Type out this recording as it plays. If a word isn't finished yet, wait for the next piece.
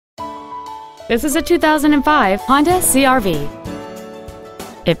This is a 2005 Honda CR-V.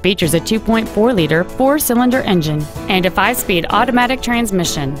 It features a 2.4-liter four-cylinder engine and a 5-speed automatic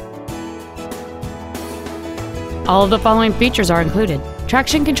transmission. All of the following features are included: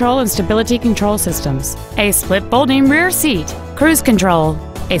 traction control and stability control systems, a split folding rear seat, cruise control,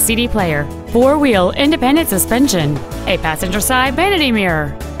 a CD player, four-wheel independent suspension, a passenger side vanity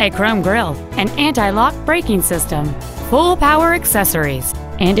mirror, a chrome grille, an anti-lock braking system, full power accessories,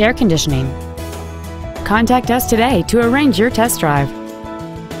 and air conditioning. Contact us today to arrange your test drive.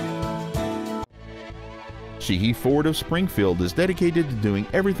 Sheehy Ford of Springfield is dedicated to doing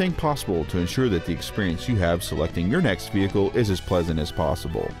everything possible to ensure that the experience you have selecting your next vehicle is as pleasant as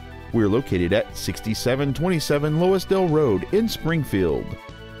possible. We are located at 6727 Loisdale Road in Springfield.